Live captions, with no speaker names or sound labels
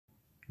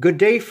Good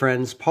day,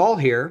 friends. Paul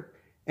here,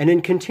 and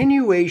in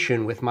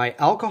continuation with my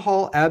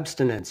Alcohol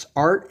Abstinence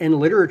Art and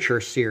Literature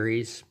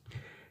series,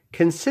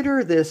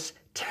 consider this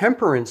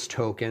Temperance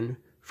token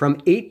from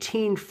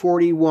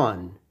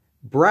 1841,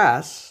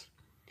 brass,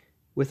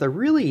 with a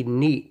really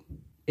neat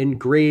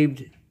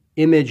engraved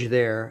image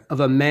there of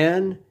a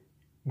man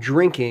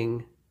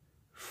drinking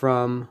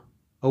from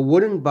a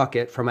wooden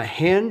bucket from a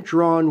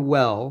hand-drawn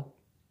well.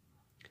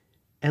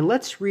 And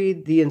let's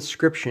read the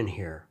inscription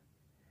here.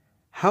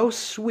 How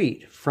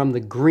sweet from the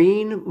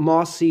green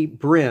mossy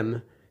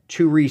brim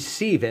to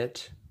receive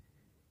it,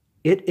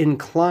 it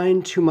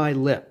inclined to my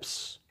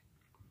lips.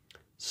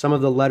 Some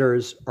of the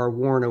letters are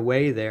worn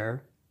away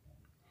there.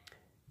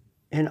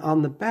 And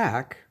on the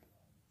back,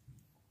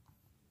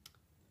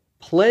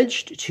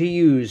 pledged to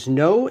use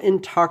no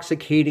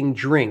intoxicating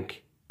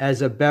drink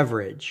as a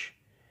beverage.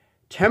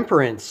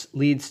 Temperance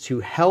leads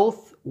to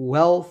health,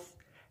 wealth,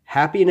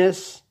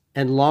 happiness,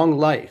 and long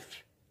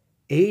life.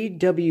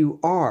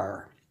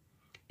 AWR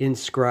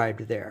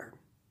inscribed there.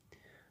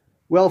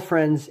 Well,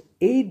 friends,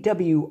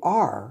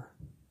 AWR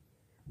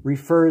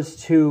refers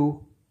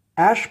to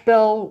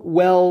Ashbel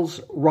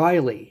Wells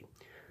Riley,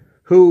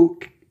 who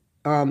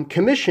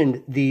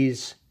commissioned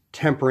these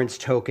temperance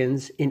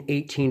tokens in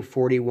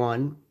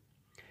 1841.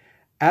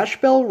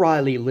 Ashbel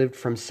Riley lived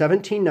from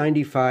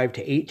 1795 to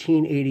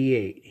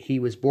 1888. He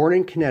was born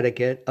in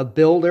Connecticut, a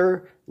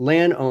builder,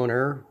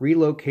 landowner,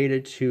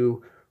 relocated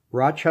to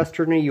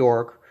Rochester, New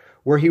York,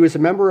 where he was a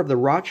member of the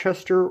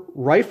Rochester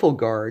Rifle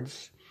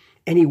Guards,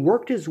 and he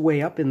worked his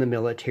way up in the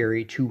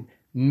military to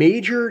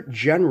Major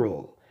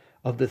General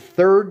of the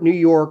 3rd New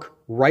York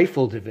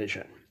Rifle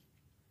Division.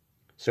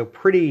 So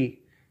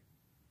pretty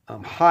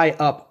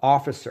high-up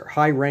officer,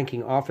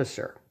 high-ranking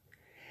officer.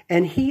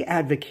 And he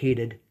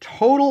advocated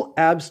total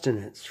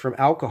abstinence from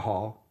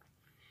alcohol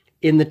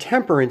in the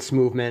temperance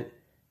movement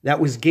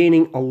that was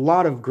gaining a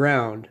lot of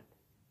ground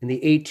in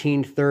the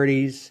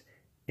 1830s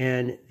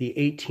and the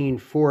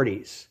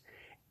 1840s.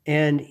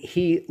 And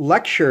he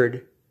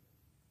lectured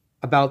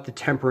about the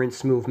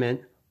temperance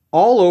movement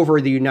all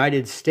over the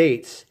United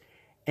States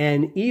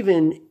and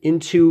even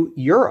into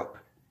Europe.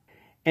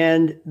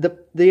 And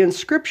the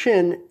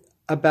inscription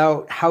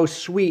about how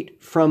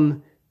sweet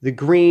from the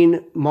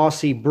green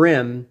mossy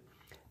brim,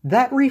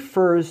 that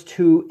refers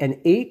to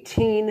an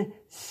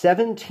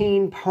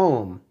 1817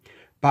 poem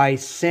by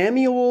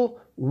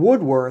Samuel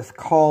Woodworth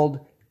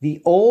called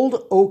The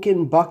Old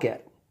Oaken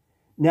Bucket.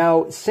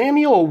 Now,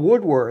 Samuel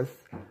Woodworth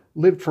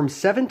lived from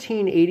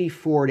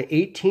 1784 to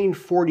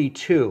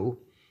 1842.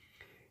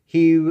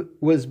 He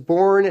was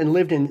born and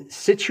lived in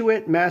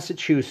Scituate,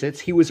 Massachusetts.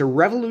 He was a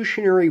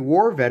Revolutionary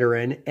War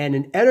veteran and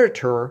an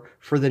editor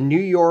for the New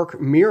York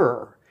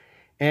Mirror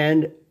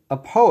and a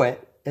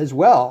poet as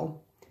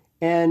well.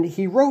 And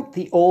he wrote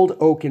The Old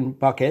Oaken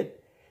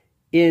Bucket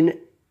in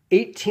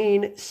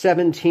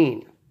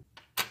 1817.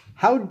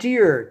 How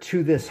dear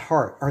to this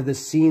heart are the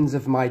scenes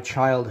of my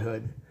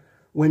childhood,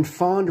 when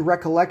fond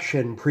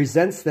recollection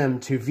presents them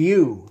to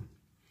view.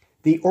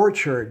 The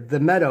orchard, the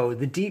meadow,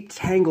 the deep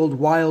tangled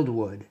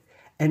wildwood,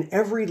 and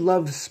every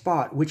loved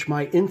spot which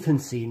my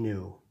infancy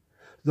knew.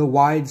 The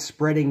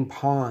wide-spreading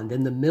pond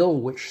and the mill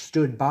which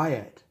stood by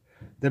it,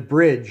 the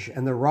bridge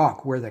and the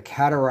rock where the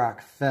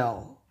cataract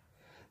fell,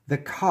 the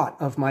cot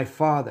of my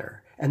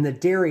father and the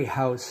dairy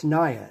house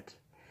nigh it,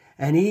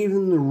 and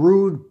even the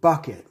rude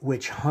bucket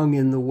which hung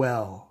in the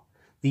well,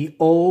 the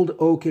old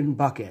oaken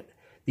bucket,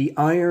 the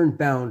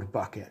iron-bound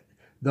bucket,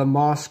 the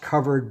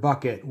moss-covered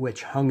bucket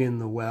which hung in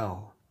the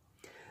well.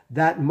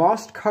 That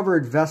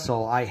moss-covered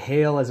vessel I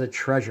hail as a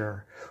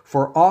treasure,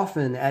 for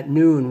often at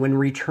noon when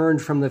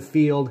returned from the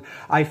field,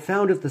 I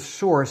found it the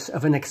source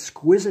of an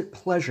exquisite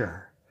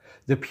pleasure,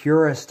 the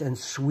purest and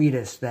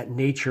sweetest that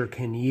nature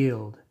can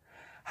yield.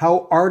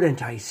 How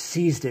ardent I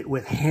seized it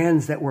with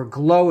hands that were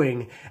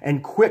glowing,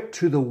 and quick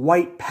to the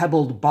white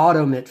pebbled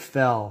bottom it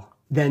fell.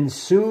 Then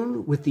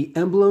soon, with the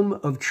emblem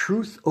of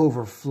truth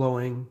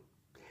overflowing,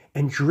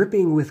 and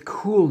dripping with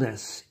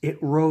coolness,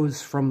 it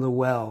rose from the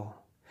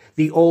well.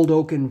 The old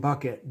oaken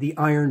bucket, the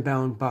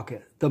iron-bound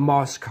bucket, the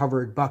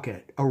moss-covered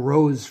bucket,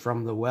 arose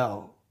from the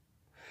well.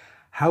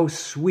 How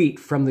sweet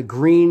from the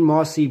green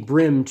mossy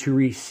brim to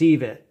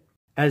receive it,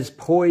 as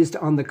poised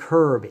on the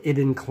curb it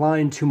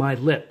inclined to my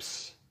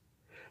lips.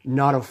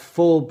 Not a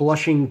full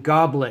blushing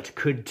goblet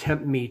could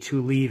tempt me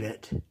to leave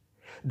it,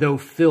 though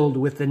filled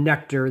with the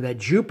nectar that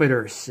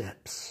Jupiter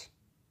sips.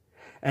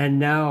 And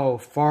now,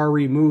 far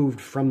removed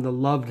from the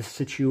loved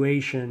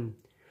situation,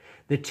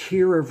 the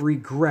tear of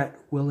regret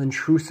will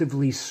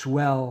intrusively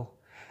swell,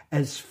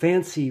 as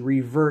fancy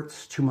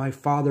reverts to my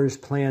father's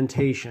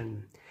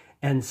plantation,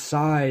 and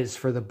sighs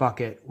for the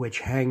bucket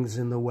which hangs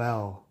in the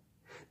well.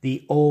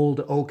 The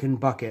old oaken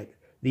bucket,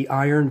 the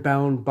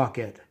iron-bound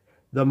bucket,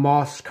 the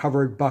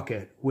moss-covered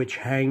bucket which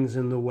hangs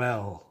in the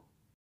well.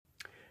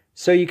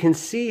 So you can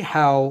see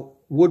how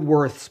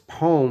Woodworth's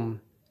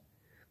poem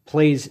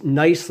plays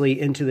nicely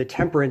into the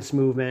temperance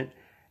movement,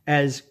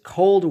 as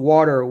cold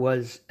water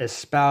was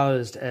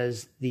espoused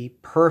as the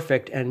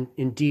perfect and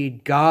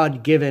indeed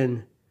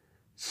God-given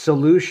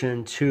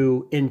solution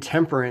to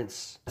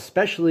intemperance,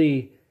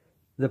 especially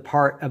the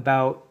part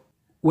about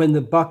when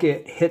the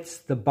bucket hits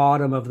the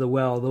bottom of the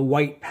well, the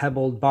white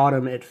pebbled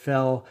bottom it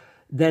fell,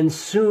 then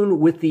soon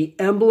with the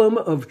emblem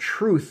of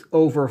truth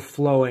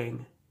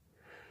overflowing.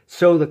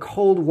 So the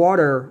cold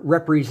water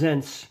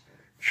represents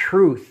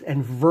truth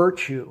and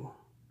virtue,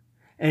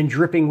 and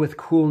dripping with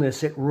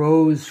coolness, it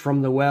rose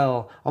from the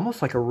well,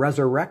 almost like a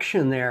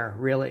resurrection there,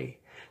 really.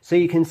 So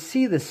you can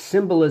see the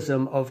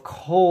symbolism of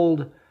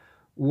cold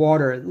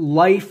water,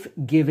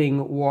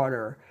 life-giving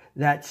water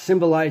that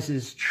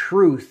symbolizes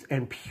truth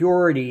and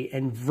purity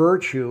and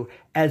virtue,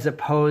 as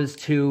opposed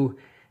to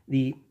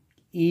the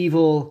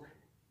evil,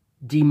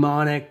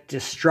 demonic,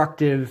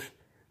 destructive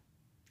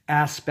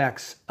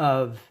aspects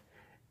of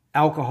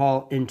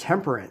alcohol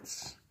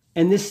intemperance.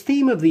 And this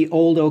theme of the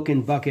Old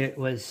Oaken Bucket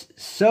was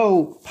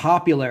so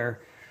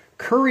popular,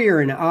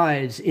 Currier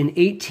Ives in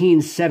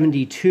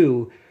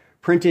 1872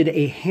 printed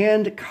a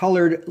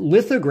hand-colored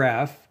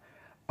lithograph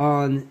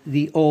on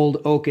the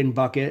Old Oaken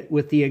Bucket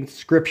with the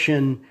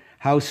inscription,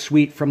 "How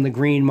sweet from the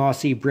green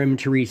mossy brim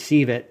to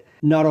receive it.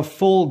 Not a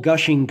full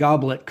gushing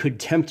goblet could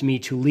tempt me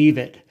to leave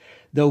it,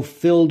 though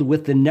filled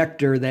with the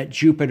nectar that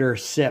Jupiter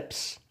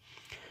sips."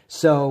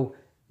 So,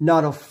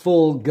 not a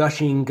full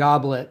gushing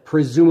goblet,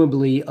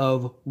 presumably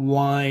of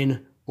wine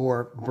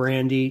or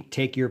brandy,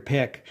 take your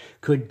pick,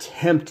 could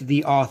tempt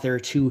the author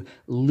to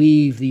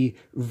leave the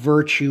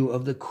virtue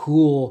of the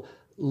cool,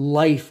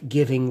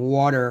 life-giving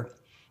water,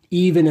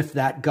 even if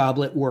that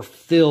goblet were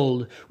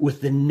filled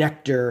with the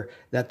nectar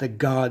that the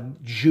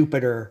god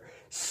Jupiter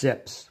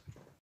sips.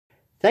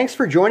 Thanks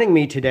for joining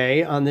me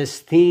today on this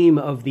theme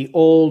of the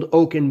Old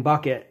Oaken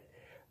Bucket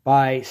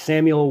by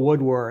Samuel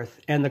Woodworth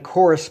and the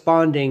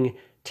corresponding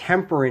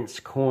Temperance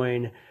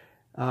coin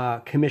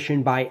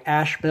commissioned by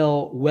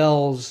Ashbel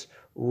Wells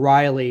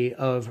Riley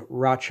of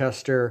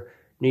Rochester,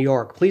 New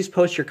York. Please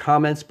post your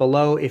comments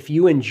below if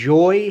you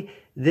enjoy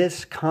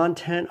this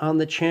content on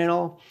the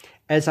channel,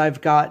 as I've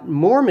got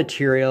more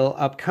material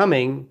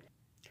upcoming.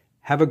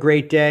 Have a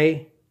great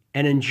day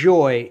and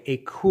enjoy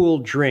a cool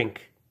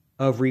drink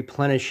of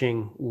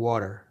replenishing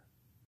water.